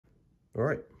All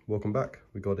right, welcome back.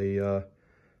 We got a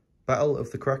Battle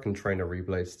of the Kraken Trainer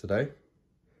reblades today.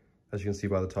 As you can see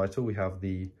by the title, we have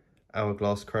the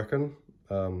Hourglass Kraken,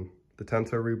 the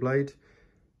Tanto reblade.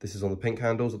 This is on the pink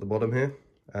handles at the bottom here,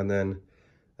 and then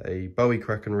a Bowie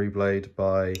Kraken reblade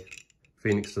by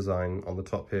Phoenix Design on the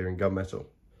top here in gunmetal.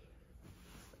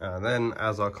 And then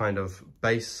as our kind of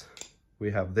base,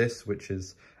 we have this, which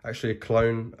is actually a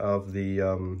clone of the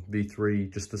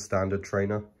V3, just the standard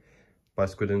trainer by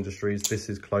Squid Industries. This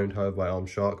is cloned, however, by Arm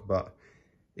Shark, but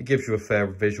it gives you a fair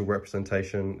visual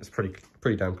representation. It's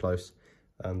pretty damn close.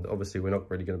 And obviously we're not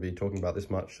really going to be talking about this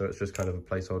much, so it's just kind of a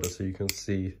placeholder so you can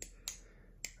see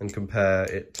and compare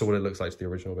it to what it looks like to the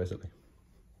original, basically.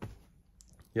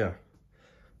 Yeah.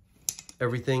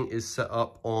 Everything is set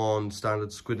up on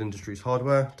standard Squid Industries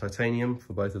hardware, titanium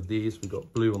for both of these. We've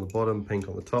got blue on the bottom, pink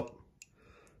on the top.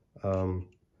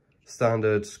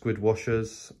 Standard Squid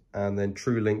washers, and then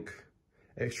TrueLink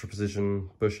extra precision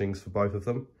bushings for both of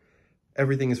them.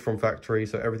 Everything is from factory,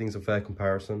 so everything's a fair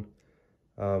comparison.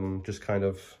 Just kind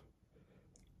of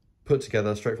put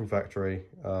together straight from factory,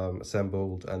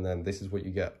 assembled, and then this is what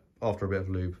you get after a bit of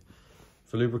lube.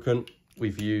 For lubricant,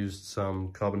 we've used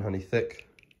some Carbon Honey Thick.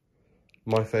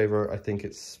 My favorite, I think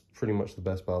it's pretty much the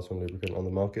best bathroom lubricant on the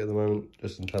market at the moment,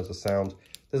 just in terms of sound.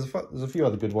 There's a few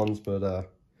other good ones, but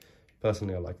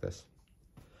personally I like this.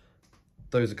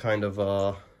 Those are kind of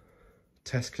our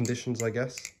test conditions, I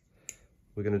guess.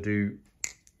 We're going to do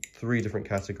 3 different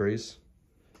categories.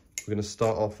 We're going to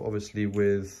start off obviously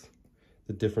with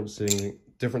the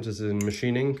differences in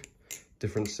machining,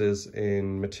 differences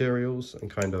in materials,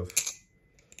 and kind of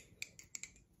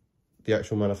the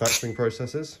actual manufacturing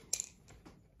processes.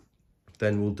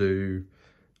 Then we'll do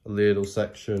a little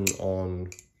section on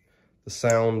the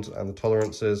sound and the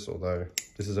tolerances, although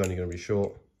this is only going to be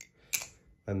short.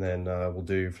 And then we'll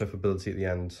do flippability at the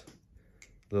end,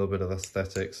 a little bit of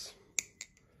aesthetics,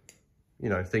 you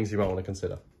know, things you might want to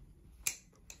consider.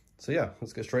 So yeah,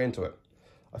 let's get straight into it.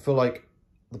 I feel like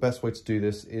the best way to do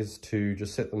this is to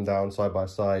just sit them down side by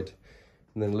side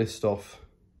and then list off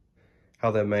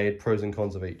how they're made, pros and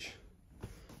cons of each.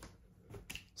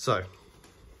 So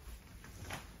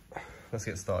let's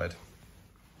get started.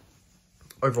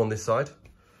 Over on this side,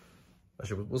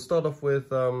 actually we'll start off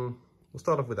with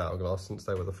Hourglass, since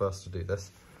they were the first to do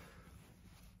this.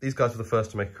 These guys were the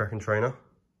first to make a Kraken Trainer.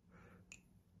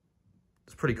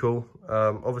 It's pretty cool.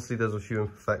 Obviously there's a few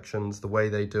imperfections. The way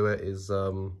they do it is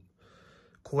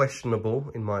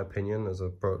questionable in my opinion as a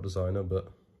product designer,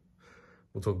 but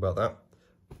we'll talk about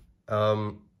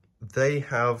that. They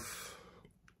have,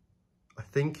 I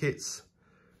think it's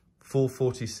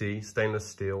 440C stainless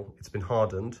steel. It's been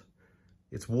hardened.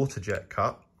 It's water jet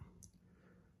cut.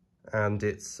 And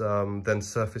it's then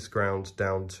surface ground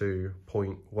down to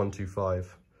 0.125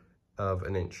 of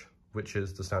an inch, which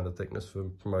is the standard thickness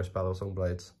for most balisong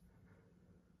blades.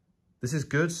 This is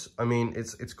good. I mean,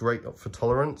 it's great for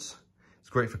tolerance. It's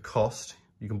great for cost.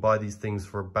 You can buy these things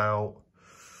for about,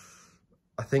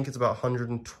 I think it's about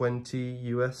 120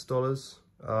 US dollars.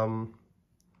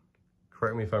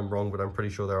 Correct me if I'm wrong, but I'm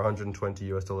pretty sure they're 120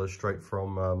 US dollars straight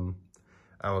from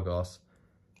Hourglass.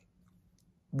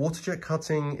 Water jet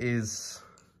cutting is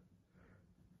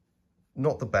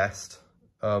not the best.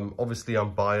 Obviously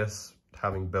I'm biased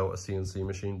having built a CNC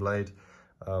machine blade,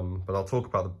 but I'll talk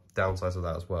about the downsides of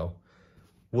that as well.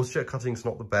 Water jet cutting is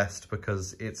not the best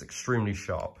because it's extremely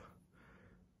sharp.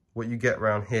 What you get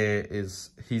around here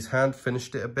is he's hand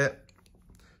finished it a bit.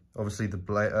 Obviously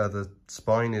the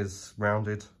spine is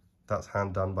rounded. That's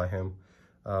hand done by him,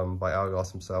 by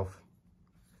Hourglass himself.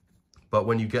 But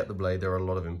when you get the blade, there are a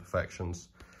lot of imperfections.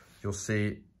 You'll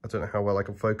see, I don't know how well I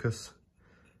can focus.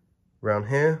 Around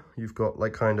here, you've got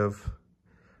like kind of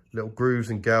little grooves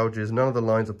and gouges. None of the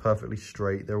lines are perfectly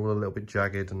straight. They're all a little bit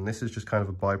jagged, and this is just kind of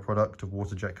a byproduct of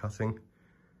water jet cutting.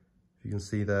 You can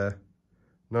see there,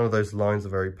 none of those lines are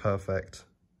very perfect.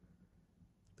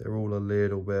 They're all a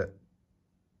little bit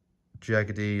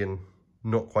jaggedy and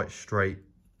not quite straight.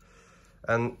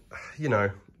 And, you know,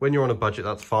 when you're on a budget,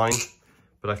 that's fine.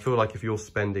 But I feel like if you're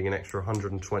spending an extra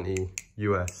 120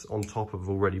 US on top of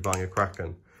already buying a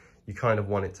Kraken, you kind of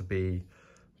want it to be,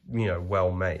 you know,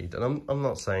 well made. And I'm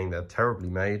not saying they're terribly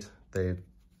made. They're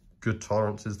good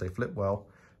tolerances, they flip well.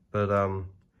 But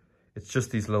it's just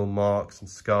these little marks and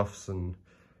scuffs and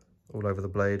all over the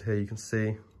blade here, you can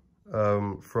see,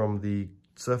 from the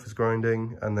surface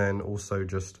grinding, and then also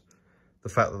just the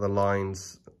fact that the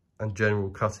lines and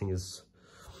general cutting is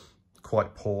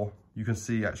quite poor. You can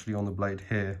see actually on the blade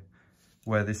here,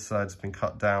 where this side's been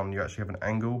cut down, you actually have an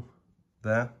angle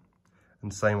there.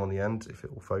 And same on the end, if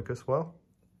it will focus well.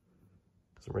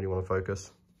 Doesn't really want to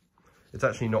focus. it's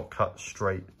actually not cut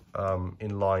straight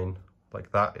in line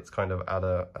like that. It's kind of at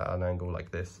an angle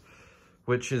like this,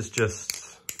 which is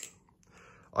just,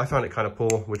 I found it kind of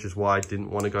poor, which is why I didn't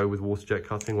want to go with water jet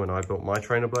cutting when I built my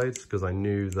trainer blades, because I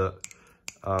knew that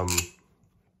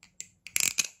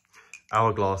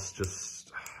Hourglass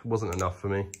just wasn't enough for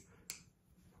me.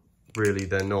 Really,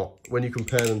 they're not. When you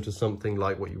compare them to something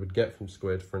like what you would get from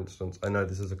Squid, for instance, I know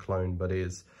this is a clone, but it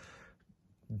is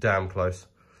damn close.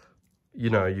 You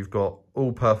know, you've got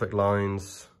all perfect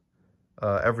lines.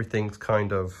 Everything's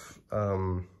kind of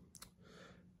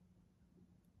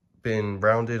been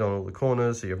rounded on all the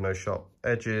corners, so you have no sharp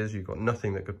edges. You've got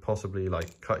nothing that could possibly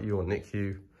like cut you or nick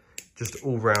you. Just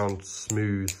all round,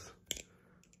 smooth,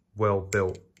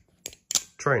 well-built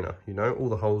trainer, you know? All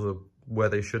the holes are where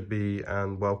they should be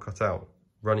and well cut out.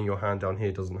 Running your hand down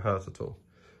here doesn't hurt at all.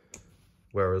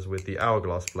 Whereas with the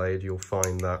Hourglass blade, you'll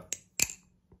find that,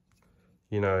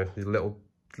 you know, the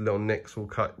little nicks will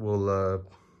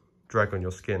drag on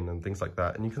your skin and things like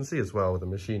that. And you can see as well with the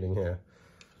machining here,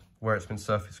 where it's been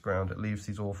surface ground, it leaves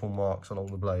these awful marks along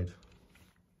the blade.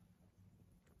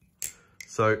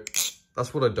 So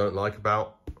that's what I don't like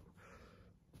about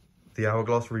the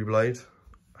Hourglass reblade.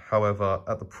 However,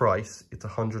 at the price, it's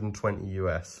 120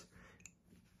 US.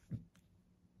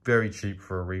 Very cheap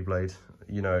for a reblade.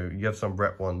 You know, you have some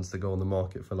rep ones that go on the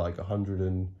market for like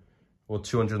 100 or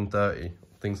 230,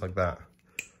 things like that.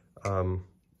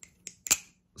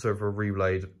 So for a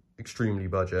reblade, extremely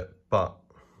budget, but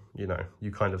you know,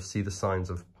 you kind of see the signs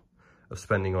of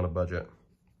spending on a budget.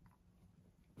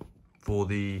 For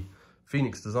the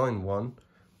Phoenix Design one,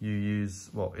 you use,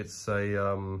 well, it's a,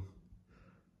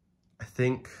 I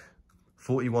think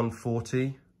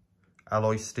 4140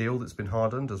 alloy steel that's been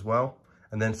hardened as well,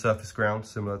 and then surface ground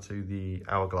similar to the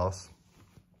Hourglass.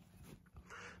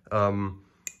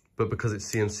 But because it's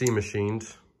CNC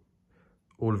machined,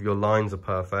 all of your lines are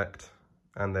perfect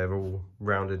and they're all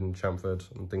rounded and chamfered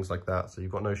and things like that, so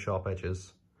you've got no sharp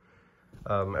edges.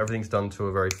 Everything's done to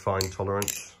a very fine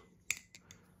tolerance.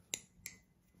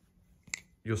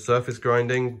 Your surface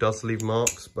grinding does leave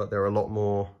marks, but they're a lot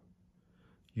more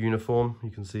uniform.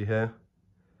 You can see here,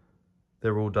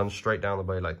 they're all done straight down the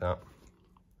blade like that,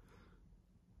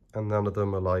 and none of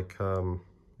them are like,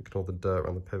 ignore the dirt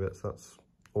around the pivots, that's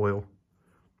oil.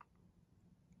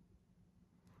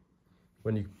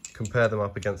 When you compare them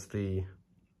up against the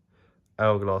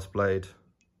Hourglass blade,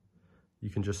 you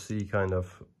can just see kind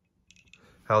of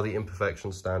how the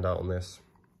imperfections stand out on this,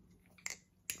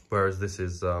 whereas this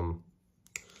is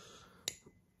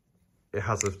it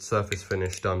has a surface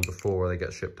finish done before they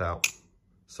get shipped out,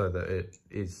 so that it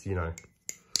is, you know,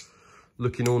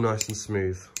 looking all nice and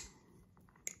smooth.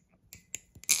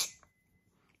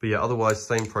 But yeah, otherwise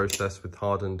same process with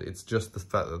hardened. It's just the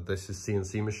fact that this is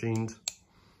CNC machined.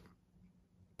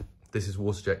 This is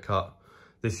water jet cut.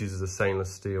 This uses a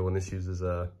stainless steel and this uses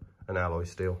an alloy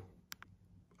steel.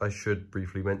 I should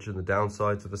briefly mention the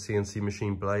downsides of a CNC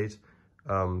machine blade.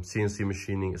 CNC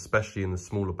machining, especially in the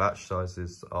smaller batch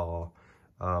sizes, are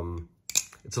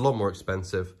it's a lot more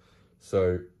expensive.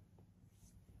 So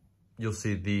you'll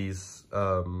see these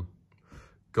go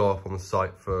up on the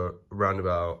site for around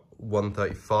about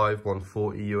 135,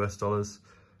 140 US dollars.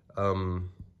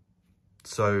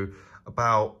 So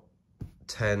about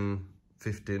 10,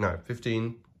 15, no,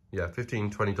 15, yeah,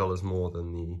 $15, $20 more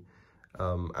than the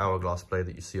Hourglass blade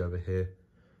that you see over here.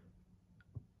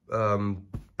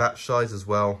 Batch size as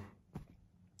well.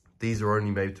 These are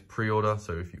only made to pre-order,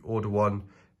 so if you order one,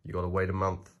 you got to wait a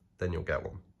month, then you'll get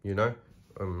one, you know?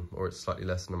 Or it's slightly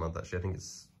less than a month, actually. I think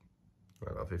it's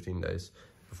about 15 days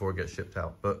before it gets shipped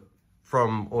out. But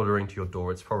from ordering to your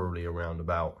door, it's probably around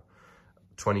about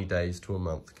 20 days to a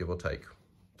month, give or take,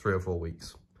 3 or 4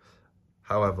 weeks.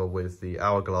 However, with the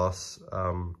Hourglass,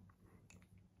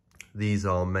 these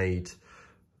are made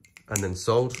and then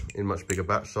sold in much bigger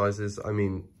batch sizes. I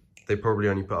mean, they probably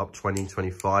only put up 20,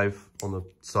 25 on the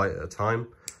site at a time,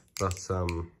 but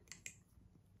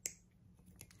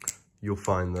you'll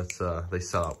find that they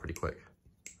sell out pretty quick.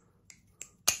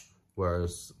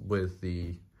 Whereas with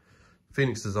the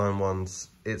Phoenix Design ones,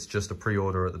 it's just a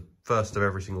pre-order at the first of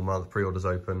every single month. Pre-orders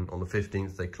open on the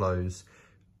 15th, they close.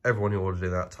 Everyone who ordered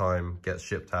in that time gets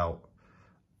shipped out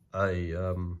a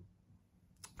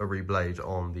reblade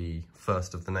on the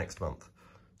 1st of the next month.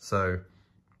 So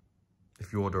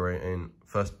if you order it on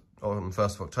the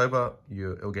 1st of October,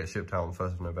 it'll get shipped out on the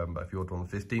 1st of November. If you order on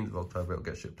the 15th of October, it'll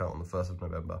get shipped out on the 1st of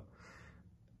November.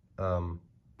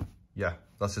 Yeah,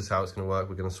 that's just how it's going to work.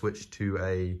 We're going to switch to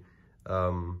a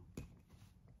kind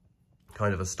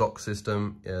of a stock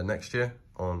system next year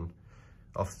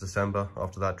after December.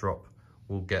 After that drop,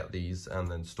 we'll get these and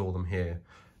then store them here.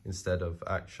 instead of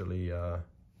actually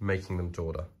making them to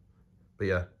order. But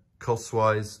yeah, costs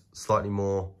wise, slightly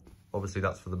more. Obviously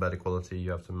that's for the better quality.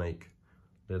 You have to make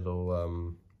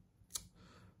little,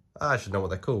 I should know what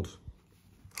they're called.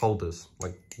 Holders,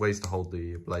 like ways to hold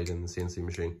the blade in the CNC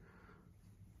machine.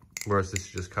 Whereas this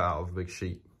is just cut out of a big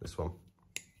sheet, this one.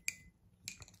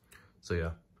 So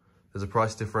yeah, there's a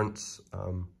price difference,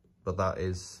 but that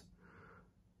is,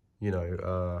 you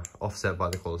know, offset by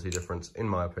the quality difference, in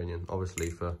my opinion.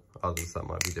 Obviously for others that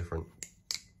might be different.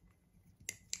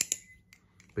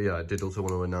 But yeah, I did also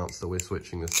want to announce that we're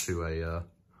switching this to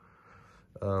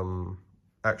a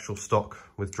actual stock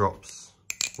with drops.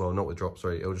 Well, not with drops,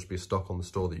 sorry, it'll just be a stock on the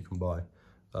store that you can buy.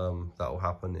 That will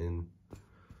happen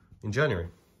in January.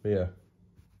 But yeah,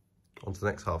 on to the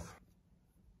next half.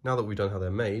 Now that we've done how they're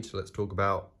made, let's talk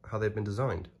about how they've been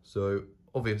designed. So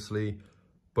obviously,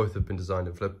 both have been designed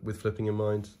with flipping in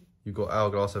mind. You've got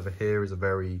Hourglass over here is a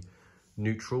very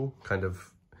neutral, kind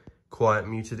of quiet,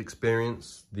 muted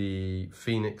experience. The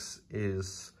Phoenix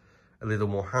is a little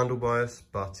more handle bias,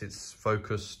 but it's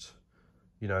focused,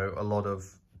 you know, a lot of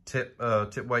tip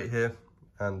weight here,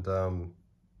 and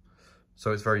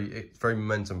so it's very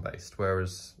momentum based,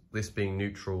 whereas this being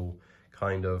neutral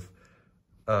kind of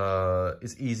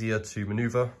is easier to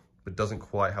maneuver, but doesn't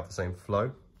quite have the same flow.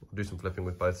 I'll do some flipping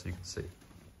with both so you can see.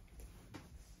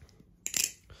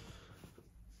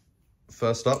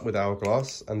 First up with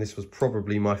Hourglass, and this was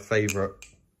probably my favorite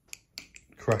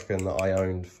Kraken that I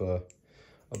owned for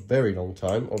a very long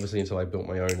time, obviously until I built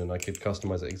my own and I could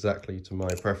customize it exactly to my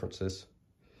preferences.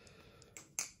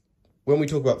 When we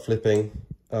talk about flipping,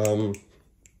 I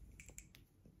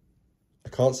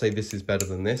can't say this is better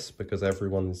than this because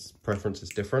everyone's preference is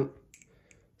different.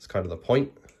 It's kind of the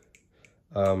point.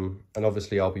 And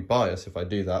obviously I'll be biased if I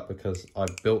do that because I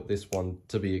built this one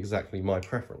to be exactly my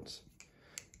preference.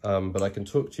 But I can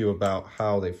talk to you about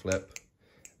how they flip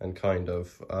and kind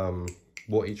of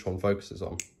what each one focuses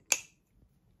on.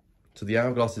 So the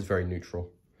Hourglass is very neutral.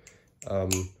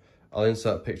 I'll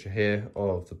insert a picture here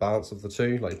of the balance of the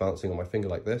two, like balancing on my finger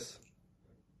like this.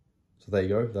 So there you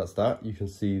go, that's that. You can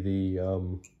see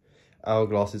the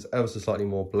Hourglass is ever so slightly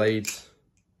more blades.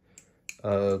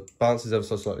 Bounces ever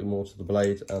so slightly more to the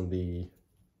blade, and the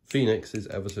Phoenix is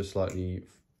ever so slightly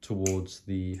towards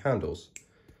the handles.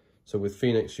 So with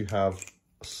Phoenix you have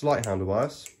a slight handle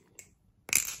bias,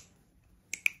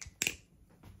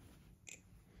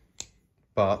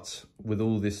 but with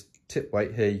all this tip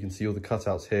weight here, you can see all the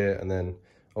cutouts here, and then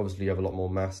obviously you have a lot more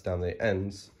mass down the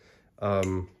ends.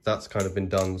 That's kind of been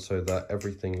done so that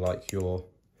everything like your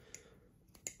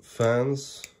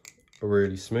fans are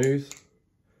really smooth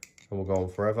and will go on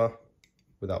forever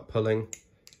without pulling.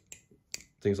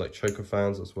 Things like choker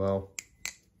fans as well,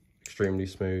 extremely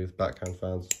smooth, backhand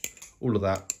fans, all of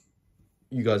that.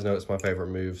 You guys know it's my favorite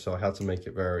move, so I had to make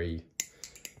it very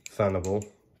fannable,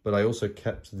 but I also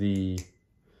kept the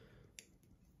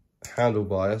handle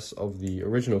bias of the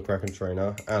original Kraken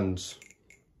Trainer and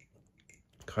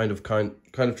kind of tried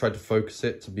to focus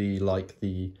it to be like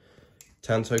the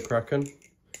Tanto Kraken.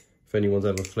 If anyone's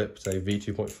ever flipped a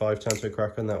V2.5 Tanto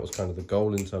Kraken, that was kind of the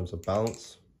goal in terms of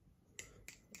balance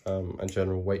and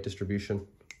general weight distribution.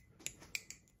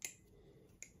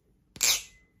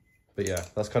 But yeah,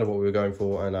 that's kind of what we were going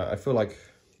for, and I feel like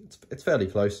it's fairly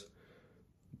close.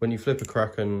 When you flip a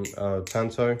Kraken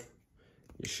Tanto,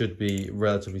 it should be a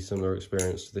relatively similar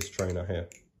experience to this trainer here.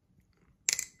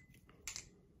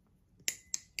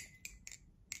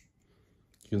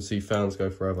 You can see fans go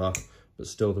forever, but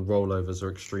still the rollovers are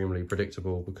extremely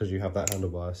predictable because you have that handle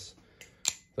bias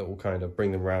that will kind of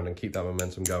bring them around and keep that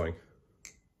momentum going.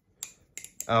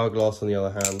 Hourglass, on the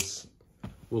other hand,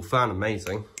 will fan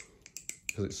amazing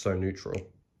because it's so neutral.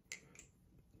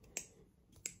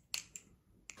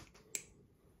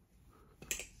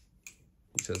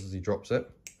 He says as he drops it,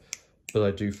 but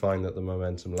I do find that the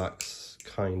momentum lacks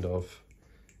kind of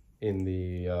in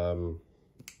the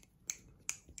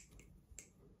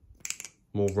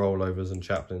more rollovers and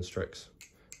Chaplin's tricks.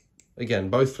 Again,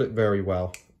 both flip very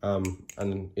well,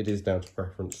 and it is down to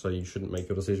preference, so you shouldn't make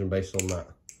your decision based on that.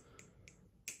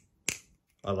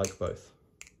 I like both,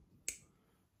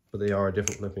 but they are a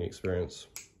different flipping experience.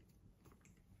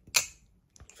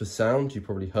 For sound, you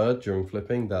probably heard during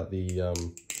flipping that the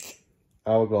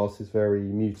Hourglass is very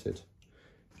muted.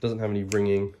 It doesn't have any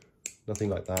ringing, nothing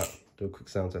like that. Do a quick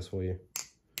sound test for you.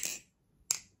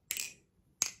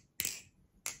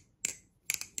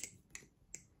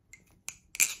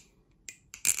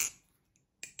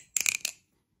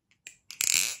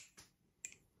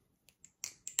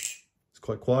 It's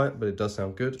quite quiet, but it does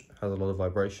sound good. It has a lot of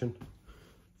vibration.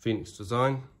 Phoenix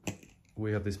design.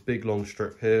 we have this big long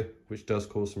strip here, which does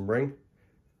cause some ring.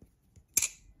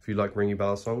 If you like ringy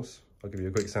ballad songs, I'll give you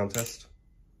a quick sound test.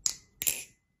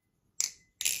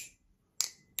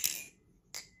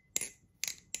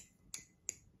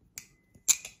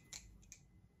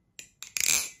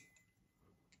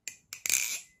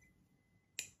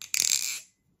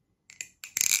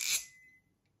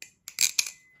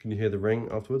 Can you hear the ring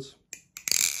afterwards?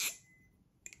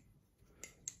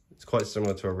 It's quite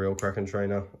similar to a real Kraken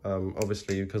Trainer.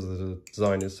 Obviously, because the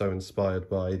design is so inspired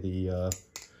by the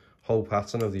whole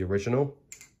pattern of the original,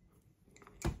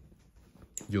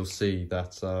 you'll see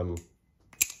that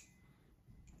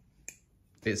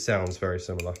it sounds very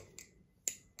similar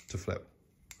to Flip.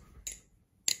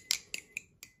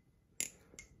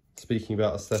 Speaking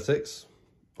about aesthetics,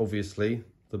 obviously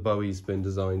the Bowie's been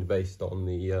designed based on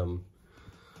the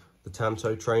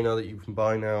Tanto trainer that you can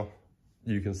buy now.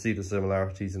 You can see the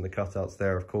similarities in the cutouts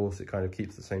there, of course. It kind of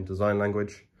keeps the same design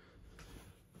language.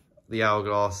 The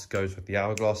Hourglass goes with the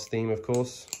Hourglass theme, of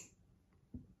course.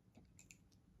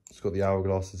 It's got the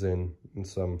hourglasses in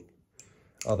some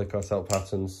other cutout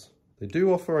patterns. They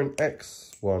do offer an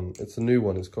X one. It's a new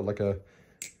one. It's got like an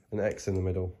X in the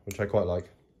middle, which I quite like.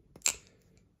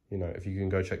 You know, if you can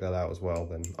go check that out as well,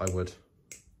 then I would.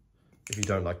 If you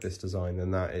don't like this design,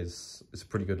 then it's a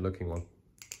pretty good looking one.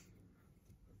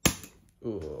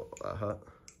 Oh, that hurt.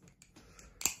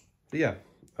 But yeah,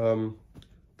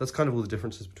 that's kind of all the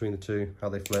differences between the two, how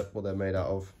they flip, what they're made out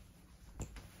of.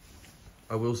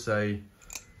 I will say,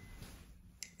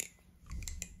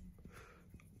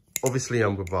 obviously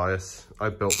I'm biased. I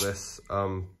built this,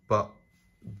 but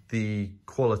the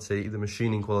quality, the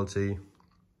machining quality,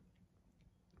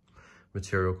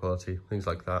 material quality, things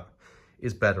like that,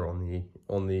 is better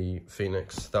on the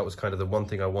Phoenix. That was kind of the one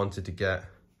thing I wanted to get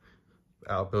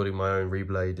out of building my own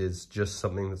reblade, is just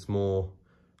something that's more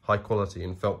high quality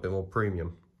and felt a bit more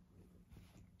premium.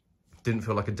 Didn't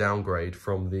feel like a downgrade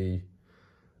from the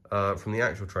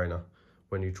actual trainer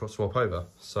when you swap over.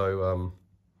 So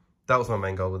that was my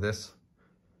main goal with this.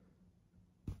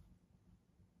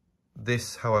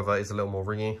 This, however, is a little more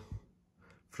ringy,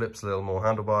 flips a little more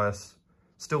handle bias,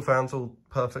 still fans all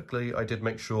perfectly. I did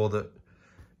make sure that,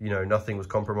 you know, nothing was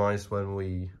compromised when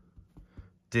we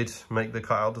did make the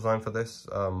cutout design for this.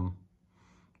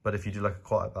 But if you do like a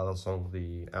quiet ballad song,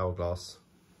 the Hourglass,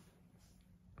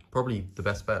 probably the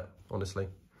best bet, honestly.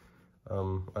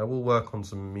 I will work on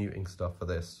some muting stuff for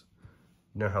this.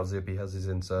 You know how Zippy has his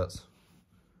inserts.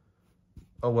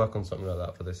 I'll work on something like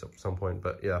that for this at some point,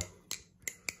 but yeah.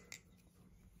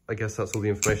 I guess that's all the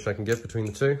information I can give between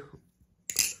the two.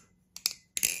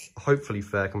 Hopefully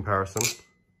fair comparison.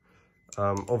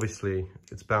 Obviously,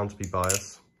 it's bound to be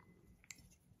biased.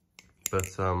 But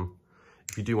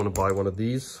if you do want to buy one of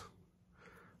these,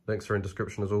 links are in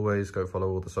description as always. Go follow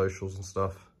all the socials and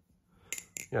stuff.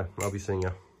 Yeah, I'll be seeing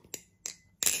you.